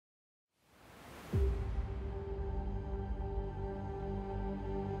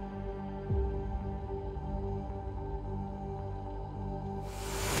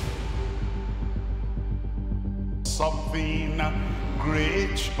something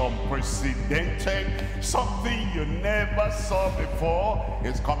great, unprecedented, something you never saw before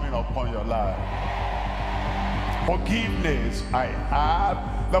is coming upon your life. Forgiveness, I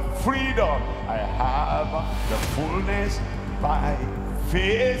have. The freedom, I have. The fullness by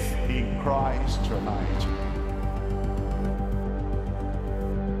faith in Christ tonight.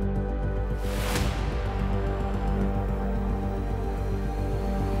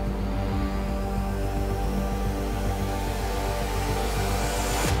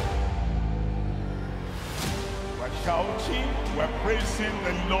 Shouting, we're praising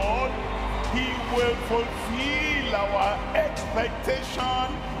the Lord. He will fulfill our expectation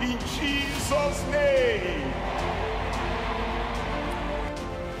in Jesus' name.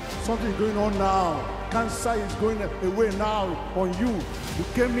 Something going on now. Cancer is going away now on you.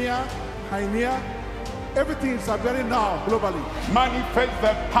 Leukemia, hernia, everything is appearing now globally. Manifest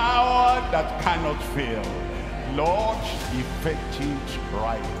the power that cannot fail. Lord, effect it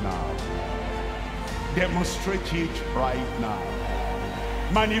right now. Demonstrate it right now.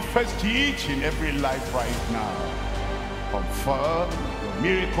 Manifest it in every life right now. Confirm your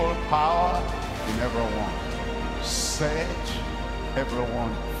miracle power in everyone. Set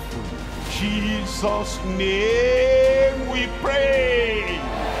everyone free. In Jesus' name we pray.